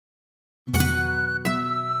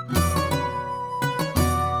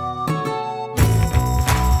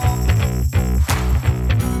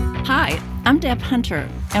Hi, I'm Deb Hunter,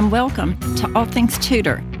 and welcome to All Things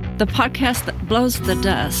Tudor, the podcast that blows the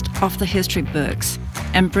dust off the history books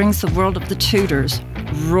and brings the world of the Tudors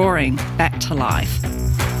roaring back to life.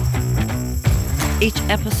 Each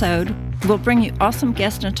episode will bring you awesome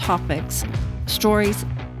guests and topics, stories,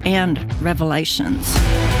 and revelations.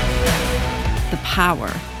 The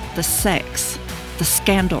power, the sex, the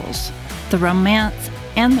scandals, the romance,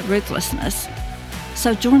 and the ruthlessness.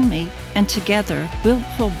 So join me, and together we'll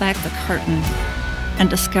pull back the curtain and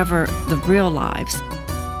discover the real lives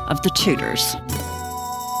of the Tudors.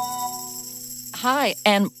 Hi,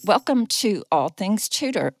 and welcome to All Things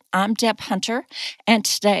Tudor. I'm Deb Hunter, and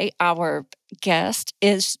today our guest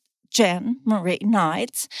is Jen Marie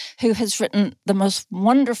Knights, who has written the most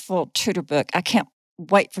wonderful Tudor book. I can't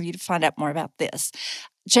wait for you to find out more about this.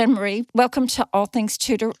 Jen Marie, welcome to All Things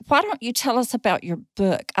Tudor. Why don't you tell us about your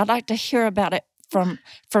book? I'd like to hear about it from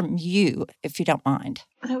you, if you don't mind.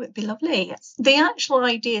 Oh, it'd be lovely. The actual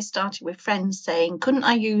idea started with friends saying, couldn't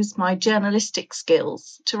I use my journalistic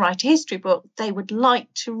skills to write a history book they would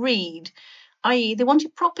like to read? I.e., they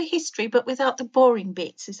wanted proper history, but without the boring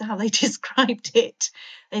bits, is how they described it.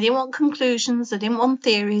 They didn't want conclusions, they didn't want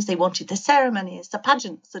theories, they wanted the ceremonies, the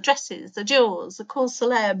pageants, the dresses, the jewels, the cause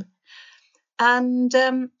célèbre. And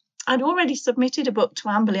I'd already submitted a book to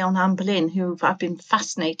Anne Boleyn, who I've been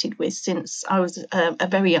fascinated with since I was a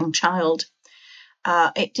very young child.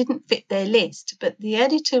 It didn't fit their list, but the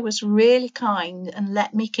editor was really kind and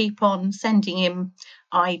let me keep on sending him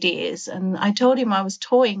ideas. And I told him I was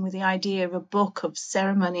toying with the idea of a book of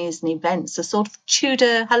ceremonies and events, a sort of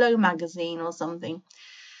Tudor Hello magazine or something.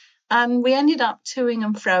 And we ended up toing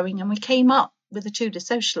and froing, and we came up with the Tudor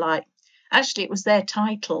Socialite. Actually, it was their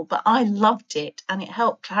title, but I loved it, and it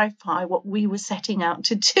helped clarify what we were setting out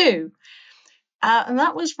to do. And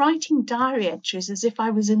that was writing diary entries as if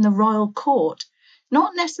I was in the royal court,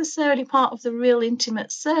 not necessarily part of the real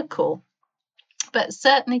intimate circle, but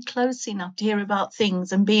certainly close enough to hear about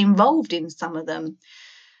things and be involved in some of them.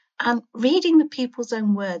 And reading the people's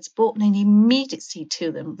own words brought an immediacy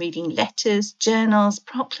to them, reading letters, journals,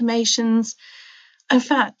 proclamations. In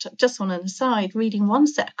fact, just on an aside, reading one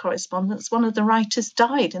set of correspondence, one of the writers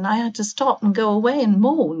died and I had to stop and go away and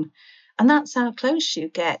mourn. And that's how close you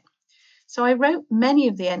get. So I wrote many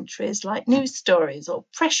of the entries like news stories or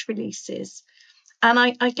press releases. And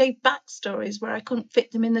I gave backstories where I couldn't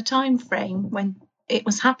fit them in the time frame when it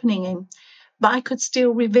was happening in, but I could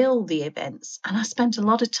still reveal the events. And I spent a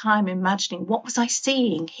lot of time imagining what was I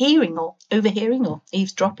seeing, hearing or overhearing or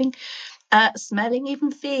eavesdropping, smelling,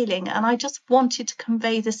 even feeling. And I just wanted to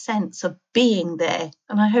convey the sense of being there.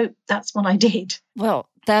 And I hope that's what I did. Well,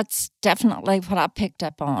 that's definitely what I picked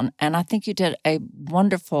up on. And I think you did a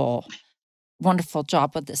wonderful, wonderful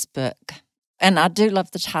job with this book. And I do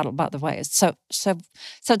love the title, by the way. It's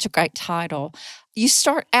such a great title. You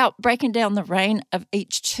start out breaking down the reign of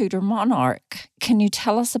each Tudor monarch. Can you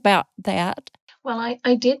tell us about that? Well,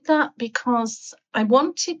 I did that because I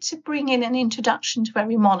wanted to bring in an introduction to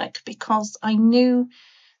every monarch because I knew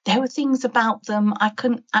there were things about them I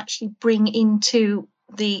couldn't actually bring into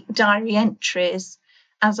the diary entries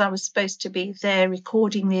as I was supposed to be there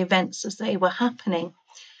recording the events as they were happening.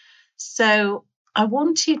 So I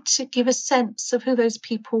wanted to give a sense of who those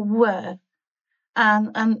people were.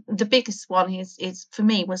 And the biggest one is for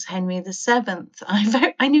me was Henry VII.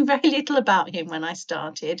 I knew very little about him when I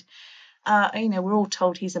started. We're all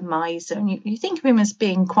told he's a miser, and you think of him as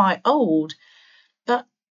being quite old, but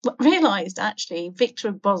realised actually Victor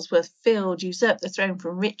of Bosworth-Field usurped the throne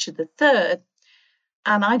from Richard III,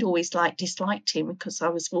 and I'd always disliked him because I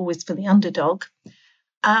was always for the underdog.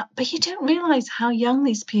 But you don't realise how young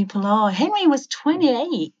these people are. Henry was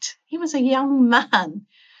 28. He was a young man.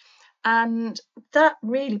 And that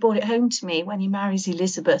really brought it home to me when he marries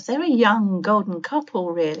Elizabeth. They're a young golden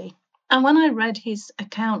couple, really. And when I read his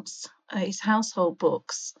accounts, his household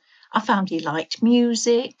books, I found he liked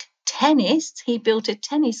music, tennis. He built a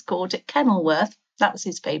tennis court at Kenilworth. That was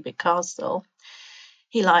his favourite castle.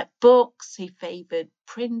 He liked books. He favoured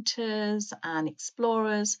printers and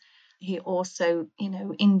explorers. He also,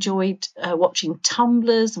 enjoyed watching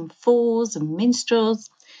tumblers and falls and minstrels.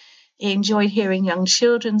 He enjoyed hearing young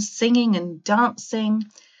children singing and dancing.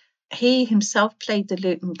 He himself played the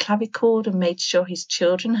lute and clavichord and made sure his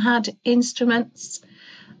children had instruments.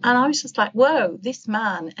 And I was just like, whoa, this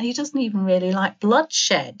man, and he doesn't even really like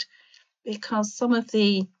bloodshed because some of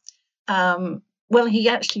the, he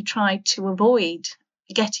actually tried to avoid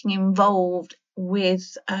getting involved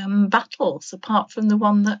with battles apart from the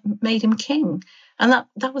one that made him king. And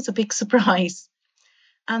that was a big surprise.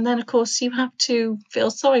 And then, of course, you have to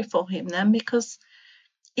feel sorry for him then, because,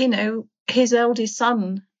 his eldest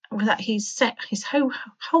son, that he's set his whole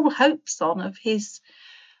hopes on of his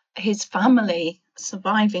family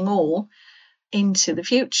surviving all into the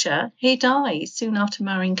future, he dies soon after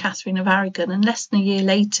marrying Catherine of Aragon, and less than a year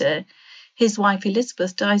later, his wife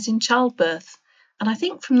Elizabeth dies in childbirth. And I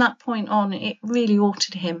think from that point on, it really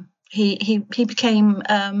altered him. He became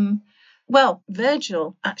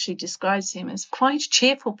Virgil actually describes him as quite a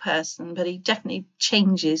cheerful person, but he definitely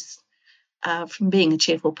changes from being a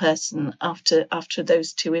cheerful person after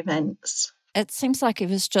those two events. It seems like he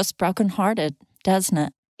was just brokenhearted, doesn't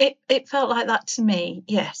it? It felt like that to me.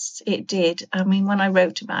 Yes, it did. I mean, when I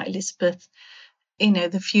wrote about Elizabeth,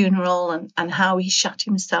 the funeral and how he shut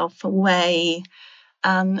himself away,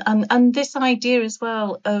 and this idea as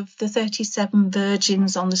well of the 37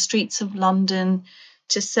 virgins on the streets of London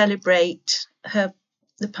to celebrate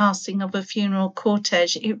the passing of a funeral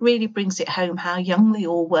cortege, it really brings it home how young they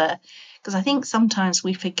all were, because I think sometimes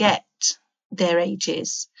we forget their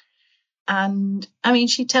ages. And I mean,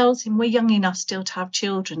 she tells him we're young enough still to have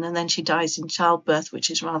children, and then she dies in childbirth,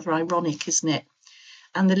 which is rather ironic, isn't it?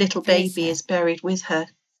 And the little baby is buried with her.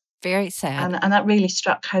 Very sad. And that really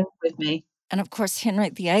struck home with me. And of course, Henry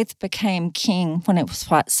VIII became king when it was,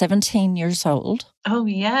 17 years old? Oh,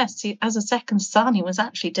 yes. As a second son, he was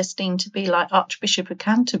actually destined to be like Archbishop of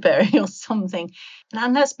Canterbury or something.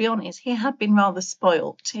 And let's be honest, he had been rather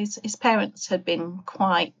spoilt. His parents had been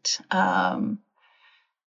quite,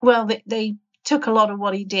 they took a lot of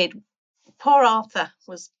what he did. Poor Arthur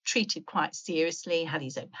was treated quite seriously, had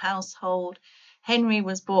his own household. Henry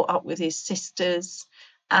was brought up with his sisters.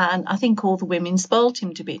 And I think all the women spoilt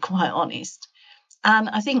him, to be quite honest. And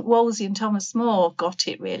I think Wolsey and Thomas More got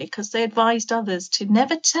it, really, because they advised others to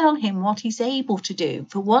never tell him what he's able to do.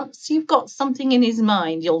 For once you've got something in his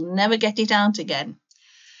mind, you'll never get it out again.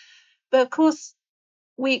 But, of course,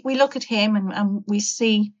 we look at him and we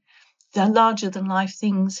see the larger-than-life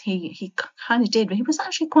things he kind of did. But he was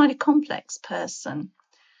actually quite a complex person.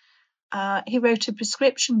 He wrote a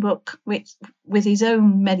prescription book with his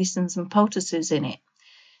own medicines and poultices in it.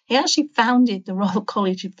 He actually founded the Royal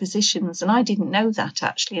College of Physicians, and I didn't know that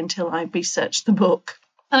actually until I researched the book.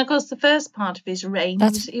 And of course, the first part of his reign,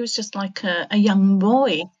 he was just like a young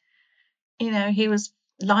boy. He was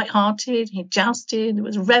light-hearted, he jousted, there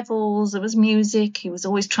was revels, there was music. He was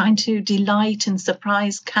always trying to delight and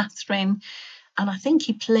surprise Catherine. And I think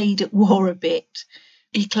he played at war a bit.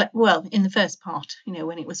 In the first part,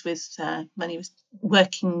 when it was when he was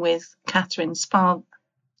working with Catherine's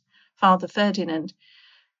father Ferdinand.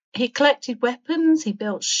 He collected weapons, he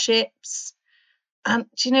built ships. And,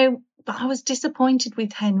 but I was disappointed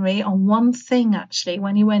with Henry on one thing, actually,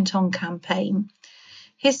 when he went on campaign.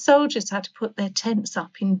 His soldiers had to put their tents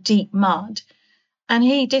up in deep mud, and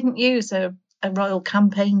he didn't use a royal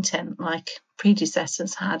campaign tent like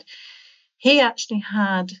predecessors had. He actually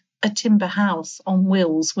had a timber house on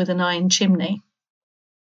wheels with an iron chimney.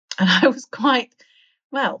 And I was quite,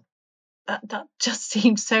 that just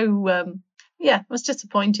seemed so... I was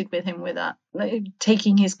disappointed with him with that,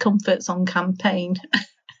 taking his comforts on campaign.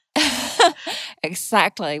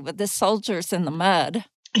 Exactly, with the soldiers in the mud.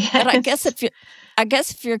 Yes. But I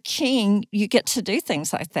guess if you're king, you get to do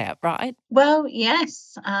things like that, right? Well,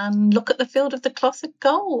 yes, and look at the Field of the Cloth of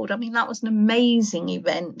Gold. I mean, that was an amazing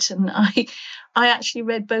event, and I actually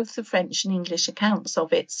read both the French and English accounts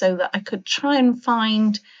of it so that I could try and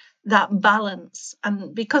find that balance,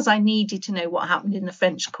 and because I needed to know what happened in the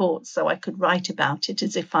French courts so I could write about it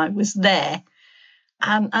as if I was there.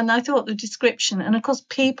 And I thought the description, and of course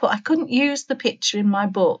I couldn't use the picture in my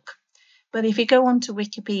book, but if you go onto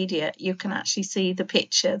Wikipedia, you can actually see the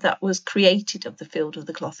picture that was created of the Field of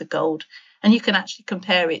the Cloth of Gold, and you can actually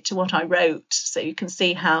compare it to what I wrote, so you can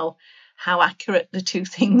see how accurate the two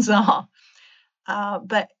things are.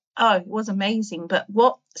 It was amazing. But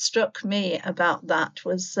what struck me about that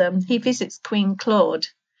was he visits Queen Claude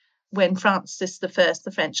when Francis I,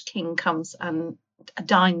 the French king, comes and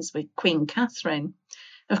dines with Queen Catherine.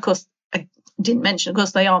 Of course, I didn't mention, of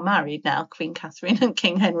course, they are married now, Queen Catherine and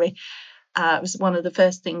King Henry. It was one of the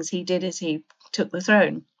first things he did as he took the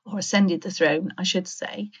throne, or ascended the throne, I should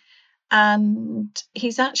say. And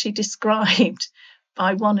he's actually described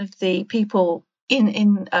by one of the people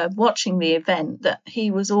in watching the event that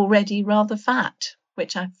he was already rather fat,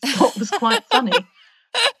 which I thought was quite funny.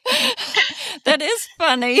 That is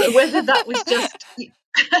funny. But whether that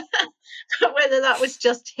was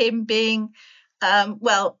just him being,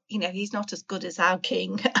 he's not as good as our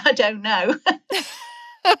king. I don't know.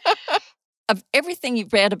 of everything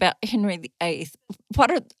you've read about Henry VIII,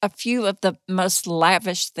 what are a few of the most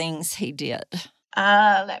lavish things he did?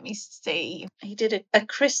 Let me see. He did a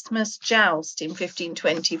Christmas joust in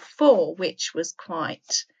 1524, which was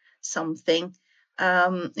quite something.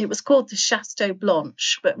 It was called the Chateau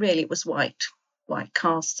Blanche, but really it was White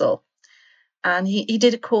Castle. And he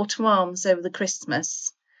did a court of arms over the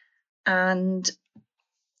Christmas. And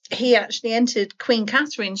he actually entered Queen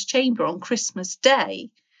Catherine's chamber on Christmas Day.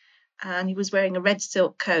 And he was wearing a red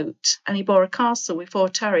silk coat. And he bore a castle with 4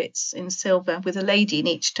 turrets in silver with a lady in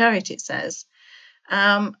each turret, it says.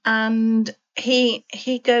 And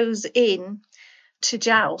he goes in to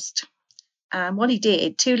joust. And what he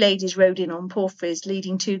did, 2 ladies rode in on palfreys,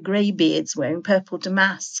 leading 2 greybeards wearing purple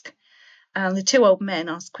damask. And the 2 old men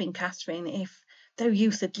asked Queen Catherine if, though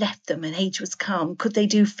youth had left them and age was come, could they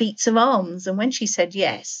do feats of arms? And when she said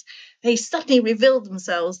yes, they suddenly revealed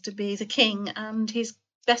themselves to be the king and his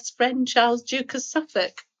best friend, Charles, Duke of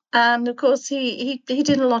Suffolk. And of course, he did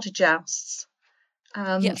a lot of jousts.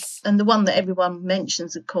 Yes. And the one that everyone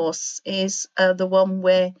mentions, of course, is the one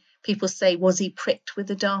where people say, was he pricked with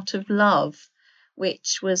the dart of love,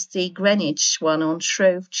 which was the Greenwich one on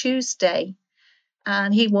Shrove Tuesday.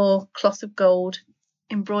 And he wore cloth of gold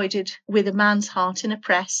embroidered with a man's heart in a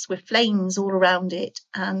press with flames all around it.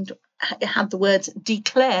 And it had the words,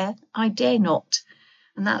 declare I dare not.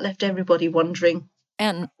 And that left everybody wondering.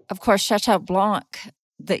 And of course, Chateau Blanc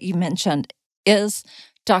that you mentioned is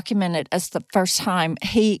documented as the first time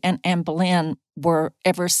he and Anne Boleyn were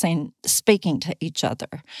ever seen speaking to each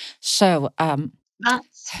other. So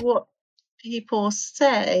that's what people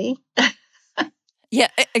say. Yeah,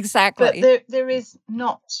 exactly. But there is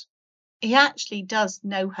not. He actually does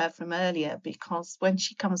know her from earlier, because when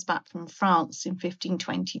she comes back from France in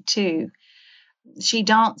 1522, she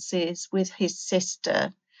dances with his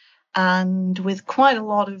sister and with quite a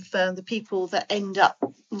lot of the people that end up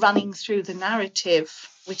running through the narrative,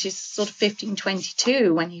 which is sort of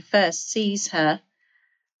 1522 when he first sees her.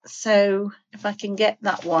 So if I can get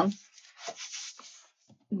that one.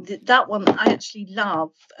 That one, I actually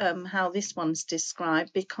love how this one's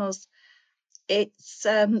described, because it's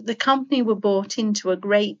the company were brought into a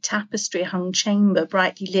great tapestry-hung chamber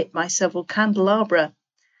brightly lit by several candelabra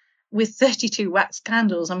with 32 wax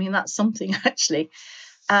candles. I mean, that's something, actually.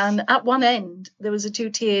 And at one end, there was a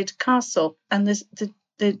 2-tiered castle, and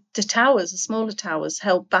the towers, the smaller towers,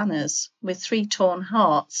 held banners with 3 torn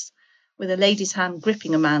hearts, with a lady's hand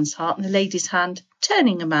gripping a man's heart and a lady's hand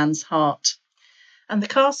turning a man's heart. And the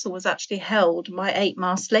castle was actually held by 8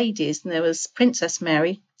 masked ladies, and there was Princess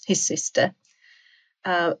Mary, his sister,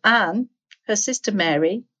 Anne, her sister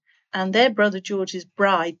Mary, and their brother George's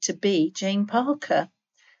bride-to-be, Jane Parker.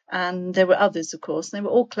 And there were others, of course, and they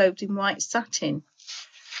were all clothed in white satin.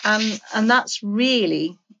 And that's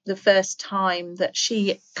really the first time that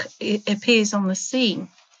she appears on the scene.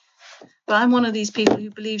 But I'm one of these people who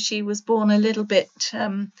believe she was born a little bit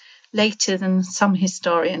later than some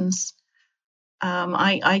historians.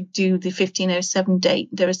 I do the 1507 date.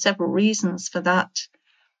 There are several reasons for that.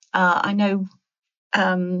 I know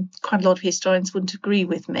quite a lot of historians wouldn't agree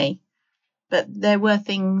with me, but there were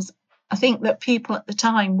things, I think, that people at the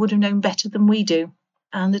time would have known better than we do.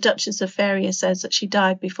 And the Duchess of Feria says that she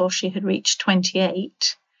died before she had reached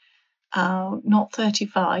 28, not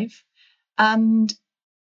 35. And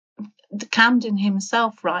Camden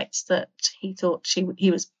himself writes that he thought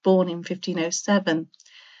he was born in 1507.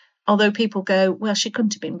 Although people go, well, she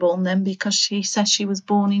couldn't have been born then, because she says she was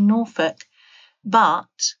born in Norfolk.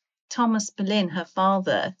 But Thomas Boleyn, her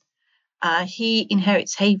father, he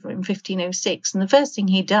inherits Havre in 1506. And the first thing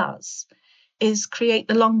he does is create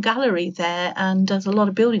the Long Gallery there and does a lot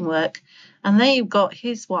of building work. And there you've got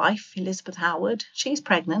his wife, Elizabeth Howard. She's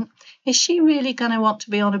pregnant. Is she really going to want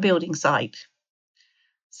to be on a building site?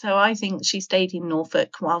 So I think she stayed in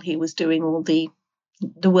Norfolk while he was doing all the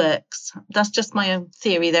works. That's just my own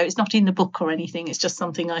theory, though. It's not in the book or anything. It's just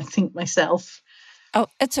something I think myself. Oh,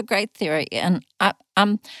 it's a great theory. And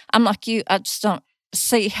I'm like you. I just don't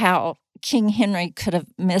see how King Henry could have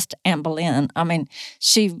missed Anne Boleyn. I mean,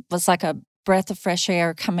 she was like a breath of fresh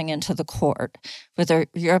air coming into the court with her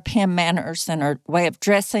European manners and her way of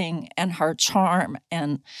dressing and her charm.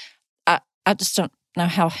 And I just don't know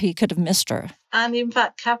how he could have missed her. And in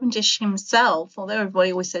fact, Cavendish himself, although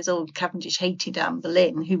everybody always says, oh, Cavendish hated Anne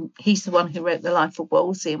Boleyn, he's the one who wrote The Life of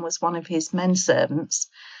Wolsey and was one of his men servants,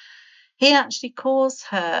 he actually calls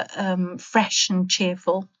her fresh and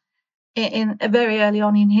cheerful in very early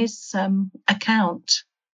on in his account,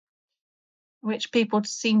 which people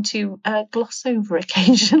seem to gloss over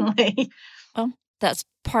occasionally. Well, that's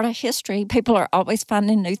part of history. People are always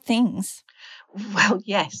finding new things. Well,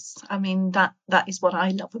 yes. I mean, that is what I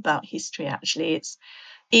love about history, actually. It's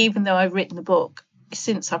even though I've written the book,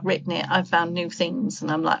 since I've written it, I've found new things, and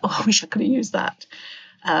I'm like, oh, I wish I could have used that.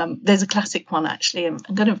 There's a classic one, actually. I'm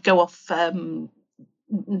going to go off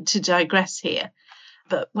to digress here.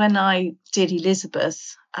 But when I did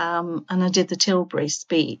Elizabeth and I did the Tilbury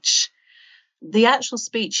speech, the actual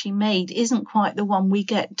speech she made isn't quite the one we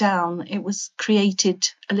get down. It was created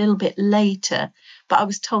a little bit later, but I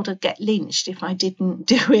was told I'd get lynched if I didn't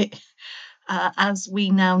do it as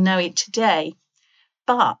we now know it today.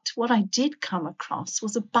 But what I did come across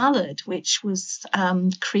was a ballad which was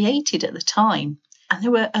created at the time. And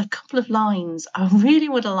there were a couple of lines I really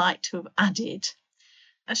would have liked to have added.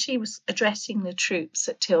 As she was addressing the troops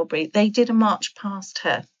at Tilbury, they did a march past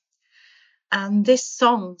her. And this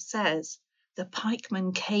song says, "The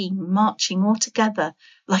pikemen came marching all together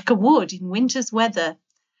like a wood in winter's weather.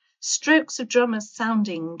 Strokes of drummers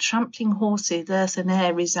sounding, trampling horses, earth and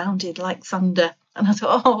air resounded like thunder." And I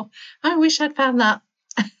thought, oh, I wish I'd found that.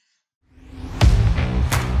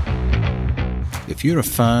 If you're a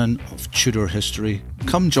fan of Tudor history,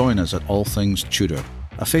 come join us at All Things Tudor,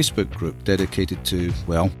 a Facebook group dedicated to,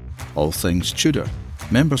 well, all things Tudor.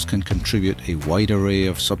 Members can contribute a wide array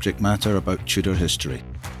of subject matter about Tudor history.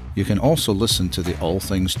 You can also listen to the All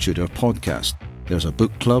Things Tudor podcast. There's a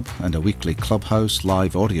book club and a weekly Clubhouse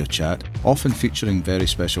live audio chat, often featuring very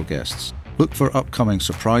special guests. Look for upcoming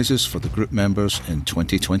surprises for the group members in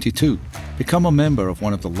 2022. Become a member of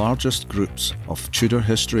one of the largest groups of Tudor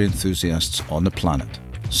history enthusiasts on the planet.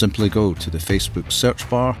 Simply go to the Facebook search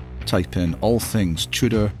bar, type in All Things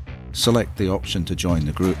Tudor, select the option to join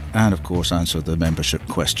the group, and of course answer the membership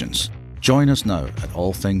questions. Join us now at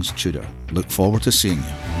All Things Tudor. Look forward to seeing you.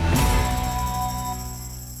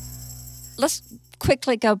 Let's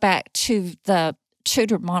quickly go back to the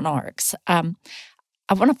Tudor monarchs.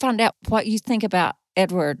 I want to find out what you think about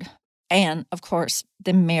Edward and, of course,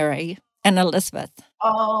 then Mary and Elizabeth.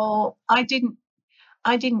 Oh, I didn't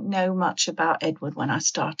know much about Edward when I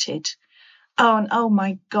started. Oh, and oh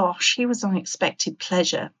my gosh, he was unexpected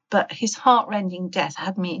pleasure, but his heartrending death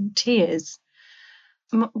had me in tears.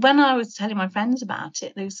 When I was telling my friends about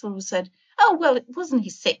it, they sort of said, "Oh, well, wasn't he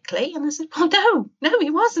sickly?" And I said, "Well, no, he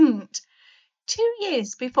wasn't." 2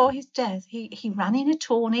 years before his death, he ran in a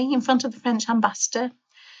tourney in front of the French ambassador.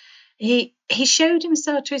 He showed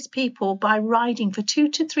himself to his people by riding for 2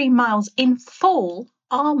 to 3 miles in full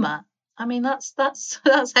armour. I mean, that's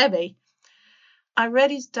heavy. I read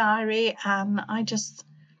his diary and I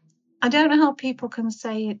don't know how people can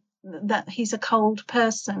say that he's a cold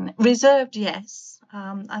person. Reserved, yes.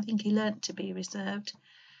 I think he learnt to be reserved.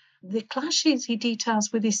 The clashes he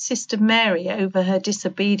details with his sister Mary over her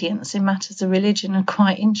disobedience in matters of religion are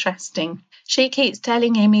quite interesting. She keeps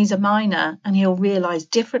telling him he's a minor and he'll realise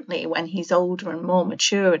differently when he's older and more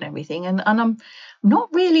mature and everything. And I'm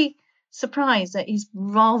not really surprised that he's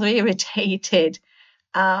rather irritated.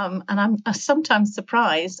 And I'm sometimes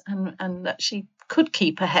surprised and that she could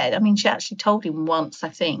keep her head. I mean, she actually told him once, I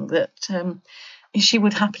think, that she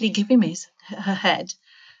would happily give him her head.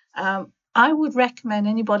 I would recommend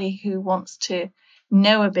anybody who wants to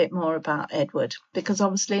know a bit more about Edward, because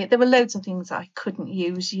obviously there were loads of things I couldn't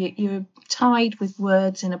use. You're tied with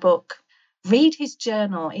words in a book. Read his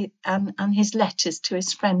journal and his letters to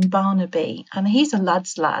his friend Barnaby. And he's a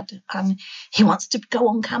lad's lad and he wants to go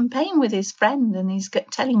on campaign with his friend, and he's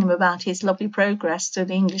telling him about his lovely progress to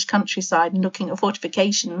the English countryside and looking at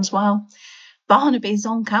fortifications while Barnaby's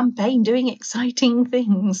on campaign doing exciting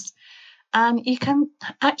things. And you can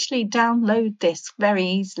actually download this very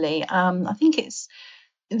easily. I think it's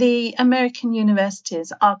the American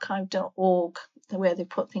University's archive.org where they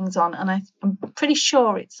put things on, and I'm pretty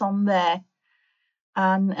sure it's on there.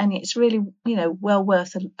 And it's really, well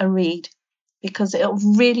worth a read, because it'll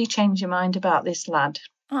really change your mind about this lad.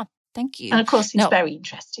 Oh, thank you. And of course, he's very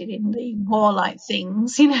interested in the warlike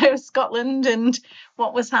things, Scotland and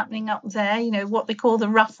what was happening up there, what they call the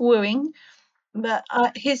rough wooing. But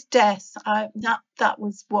his death, that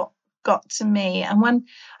was what got to me. And when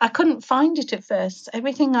I couldn't find it at first,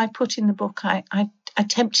 everything I put in the book, I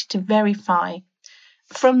attempted to verify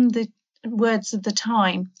from the words of the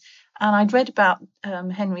time. And I'd read about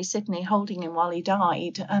Henry Sidney holding him while he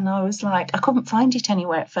died. And I was like, I couldn't find it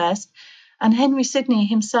anywhere at first. And Henry Sidney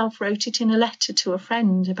himself wrote it in a letter to a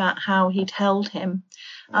friend about how he'd held him.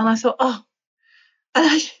 And I thought,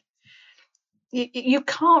 you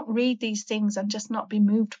can't read these things and just not be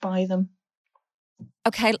moved by them.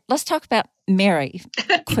 Okay, let's talk about Mary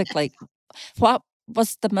quickly. What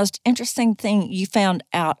was the most interesting thing you found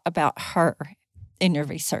out about her in your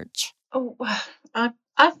research? Oh,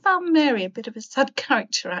 I found Mary a bit of a sad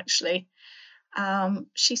character, actually.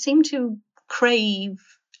 She seemed to crave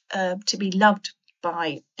to be loved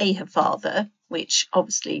by her father, which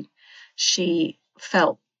obviously she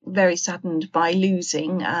felt very saddened by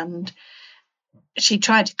losing, and she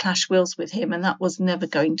tried to clash wills with him, and that was never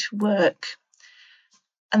going to work.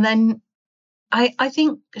 And then I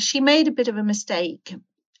think she made a bit of a mistake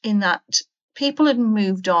in that people had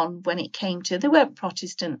moved on when it came to, they weren't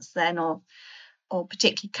Protestants then or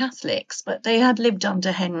particularly Catholics, but they had lived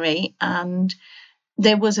under Henry, and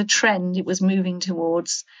there was a trend it was moving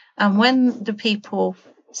towards. And when the people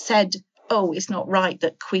said, oh, it's not right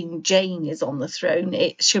that Queen Jane is on the throne,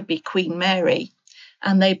 it should be Queen Mary,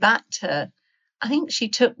 and they backed her, I think she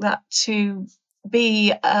took that to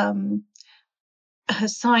be her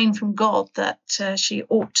sign from God that she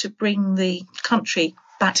ought to bring the country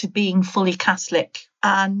back to being fully Catholic.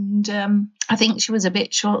 And I think she was a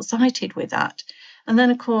bit short-sighted with that. And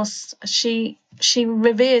then, of course, she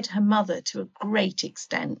revered her mother to a great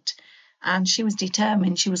extent, and she was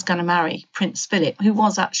determined she was going to marry Prince Philip, who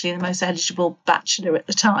was actually the most eligible bachelor at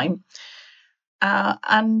the time.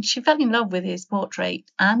 And she fell in love with his portrait,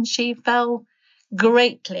 and she fell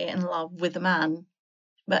greatly in love with the man,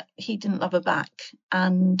 but he didn't love her back.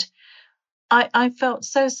 And I felt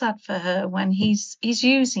so sad for her when he's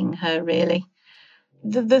using her, really.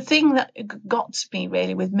 The thing that got to me,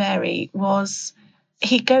 really, with Mary was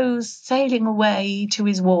he goes sailing away to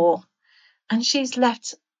his war, and she's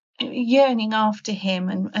left yearning after him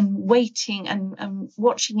and waiting and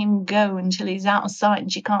watching him go until he's out of sight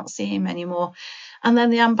and she can't see him anymore. And then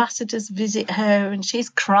the ambassadors visit her, and she's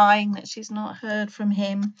crying that she's not heard from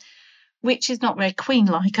him, which is not very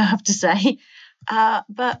queen-like, I have to say.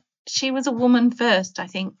 But she was a woman first, I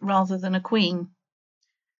think, rather than a queen.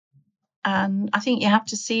 And I think you have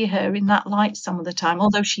to see her in that light some of the time,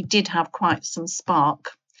 although she did have quite some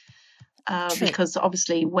spark. Because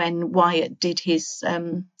obviously when Wyatt did his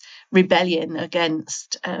rebellion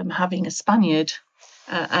against having a Spaniard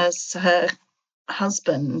as her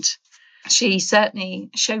husband, she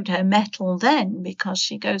certainly showed her mettle then, because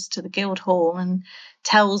she goes to the Guildhall and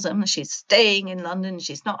tells them she's staying in London,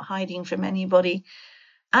 she's not hiding from anybody.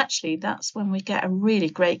 Actually, that's when we get a really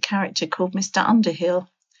great character called Mr. Underhill.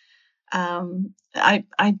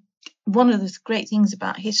 One of the great things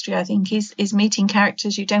about history, I think, is meeting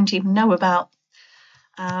characters you don't even know about.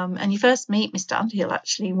 And you first meet Mr. Underhill,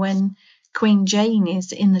 actually, when Queen Jane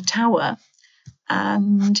is in the Tower,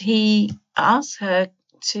 and he asks her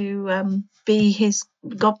to be his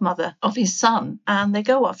godmother of his son. And they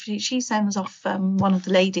go off. She sends off one of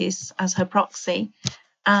the ladies as her proxy.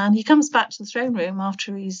 And he comes back to the throne room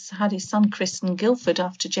after he's had his son christened Guildford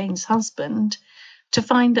after Jane's husband, to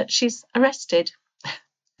find that she's arrested.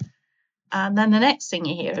 And then the next thing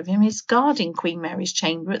you hear of him is guarding Queen Mary's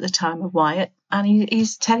chamber at the time of Wyatt, and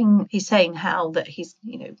he's saying how that he's,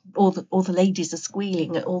 all the ladies are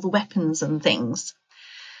squealing at all the weapons and things.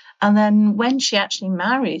 And then when she actually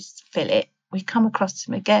marries Philip, we come across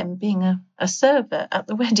him again being a server at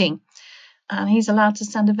the wedding, and he's allowed to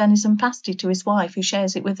send a venison pasty to his wife, who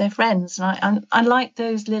shares it with their friends. And I like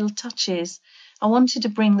those little touches. I wanted to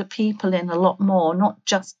bring the people in a lot more, not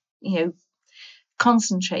just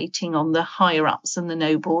concentrating on the higher ups and the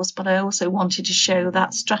nobles, but I also wanted to show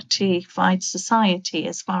that stratified society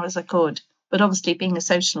as far as I could. But obviously, being a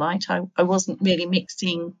socialite, I wasn't really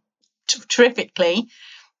mixing terrifically,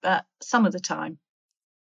 but some of the time.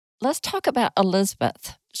 Let's talk about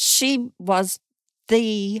Elizabeth. She was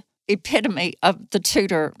the epitome of the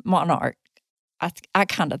Tudor monarch, I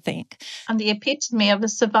kind of think. And the epitome of a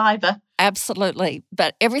survivor. Absolutely.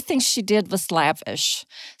 But everything she did was lavish.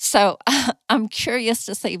 So I'm curious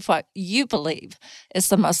to see what you believe is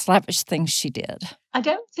the most lavish thing she did. I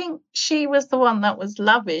don't think she was the one that was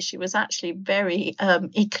lavish. She was actually very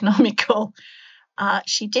economical.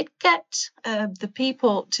 She did get the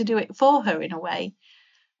people to do it for her in a way.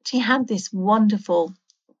 She had this wonderful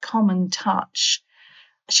common touch.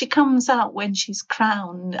 She comes out when she's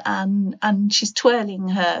crowned and she's twirling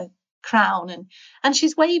her crown and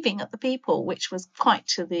she's waving at the people, which was quite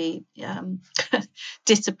to the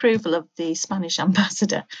disapproval of the Spanish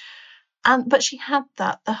ambassador. But she had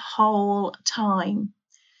that the whole time.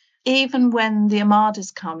 Even when the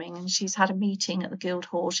Armada's coming and she's had a meeting at the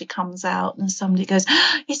Guildhall, she comes out and somebody goes,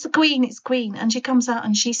 it's the Queen, it's Queen. And she comes out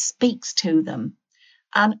and she speaks to them.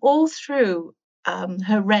 And all through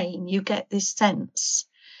her reign, you get this sense.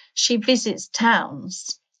 She visits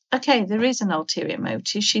towns. Okay, there is an ulterior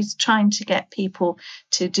motive. She's trying to get people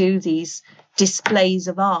to do these displays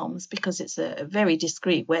of arms because it's a very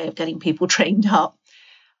discreet way of getting people trained up.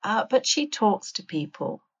 But she talks to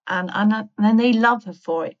people and they love her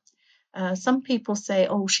for it. Some people say,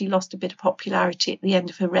 oh, she lost a bit of popularity at the end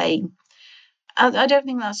of her reign. I don't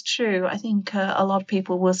think that's true. I think a lot of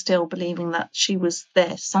people were still believing that she was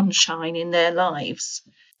their sunshine in their lives.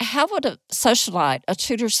 How would a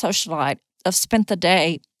Tudor socialite, have spent the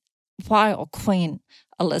day while Queen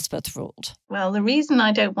Elizabeth ruled? Well, the reason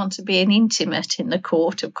I don't want to be an intimate in the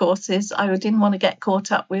court, of course, is I didn't want to get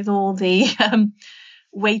caught up with all the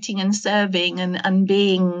waiting and serving and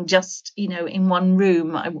being just, in one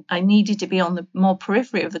room. I needed to be on the more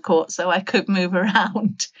periphery of the court so I could move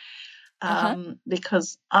around.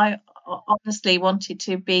 Because I honestly wanted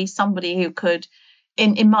to be somebody who could,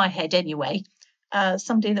 in my head anyway,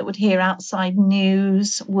 somebody that would hear outside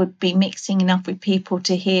news, would be mixing enough with people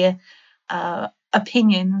to hear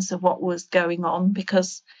opinions of what was going on.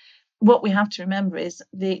 Because what we have to remember is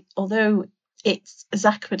although it's as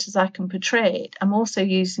accurate as I can portray it, I'm also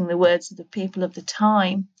using the words of the people of the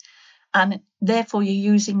time, and therefore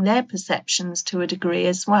you're using their perceptions to a degree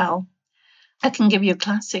as well. I can give you a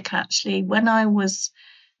classic, actually. When I was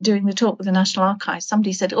doing the talk with the National Archives,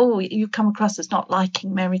 somebody said, oh, you come across as not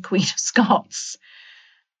liking Mary Queen of Scots.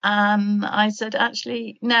 And I said,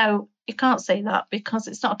 actually, no, you can't say that, because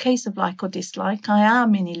it's not a case of like or dislike. I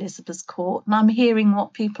am in Elizabeth's court and I'm hearing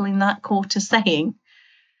what people in that court are saying.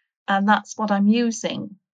 And that's what I'm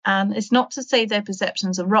using. And it's not to say their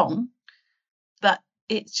perceptions are wrong, but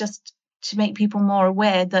it's just to make people more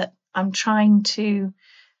aware that I'm trying to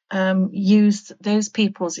use those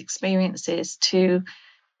people's experiences to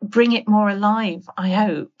bring it more alive, I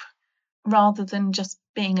hope, rather than just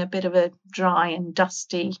being a bit of a dry and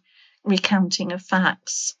dusty recounting of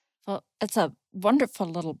facts. Well, it's a wonderful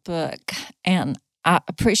little book, and I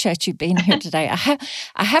appreciate you being here today.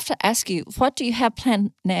 I have to ask you, what do you have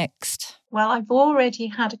planned next? Well, I've already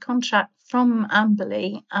had a contract from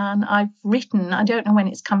Amberley, and I've written, I don't know when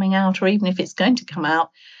it's coming out or even if it's going to come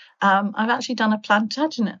out, I've actually done a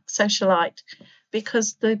Plantagenet Socialite,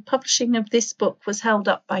 because the publishing of this book was held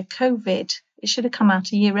up by COVID. It should have come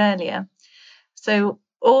out a year earlier. So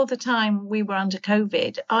all the time we were under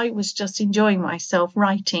COVID, I was just enjoying myself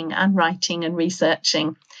writing and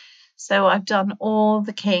researching. So I've done all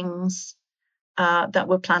the kings that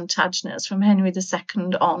were Plantagenets, from Henry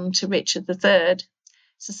II on to Richard III.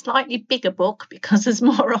 It's a slightly bigger book because there's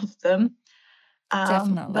more of them.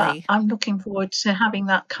 Definitely. But I'm looking forward to having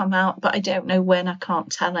that come out, but I don't know when. I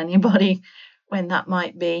can't tell anybody when that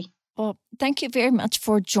might be. Well, thank you very much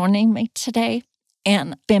for joining me today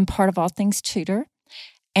and being part of All Things Tudor.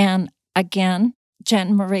 And again,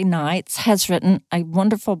 Jen Marie Knights has written a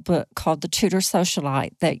wonderful book called The Tudor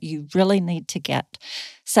Socialite that you really need to get.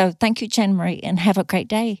 So thank you, Jen Marie, and have a great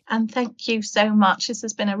day. And thank you so much. This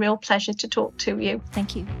has been a real pleasure to talk to you.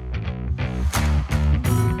 Thank you.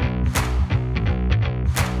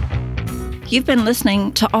 You've been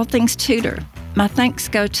listening to All Things Tudor. My thanks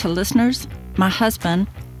go to listeners, my husband,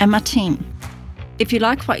 and my team. If you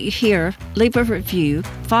like what you hear, leave a review,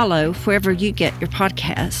 follow wherever you get your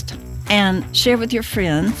podcast, and share with your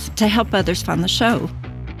friends to help others find the show.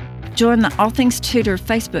 Join the All Things Tudor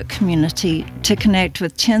Facebook community to connect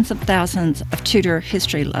with tens of thousands of Tudor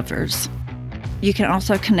history lovers. You can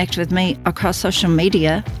also connect with me across social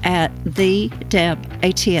media at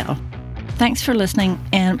TheDebATL. Thanks for listening,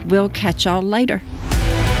 and we'll catch y'all later.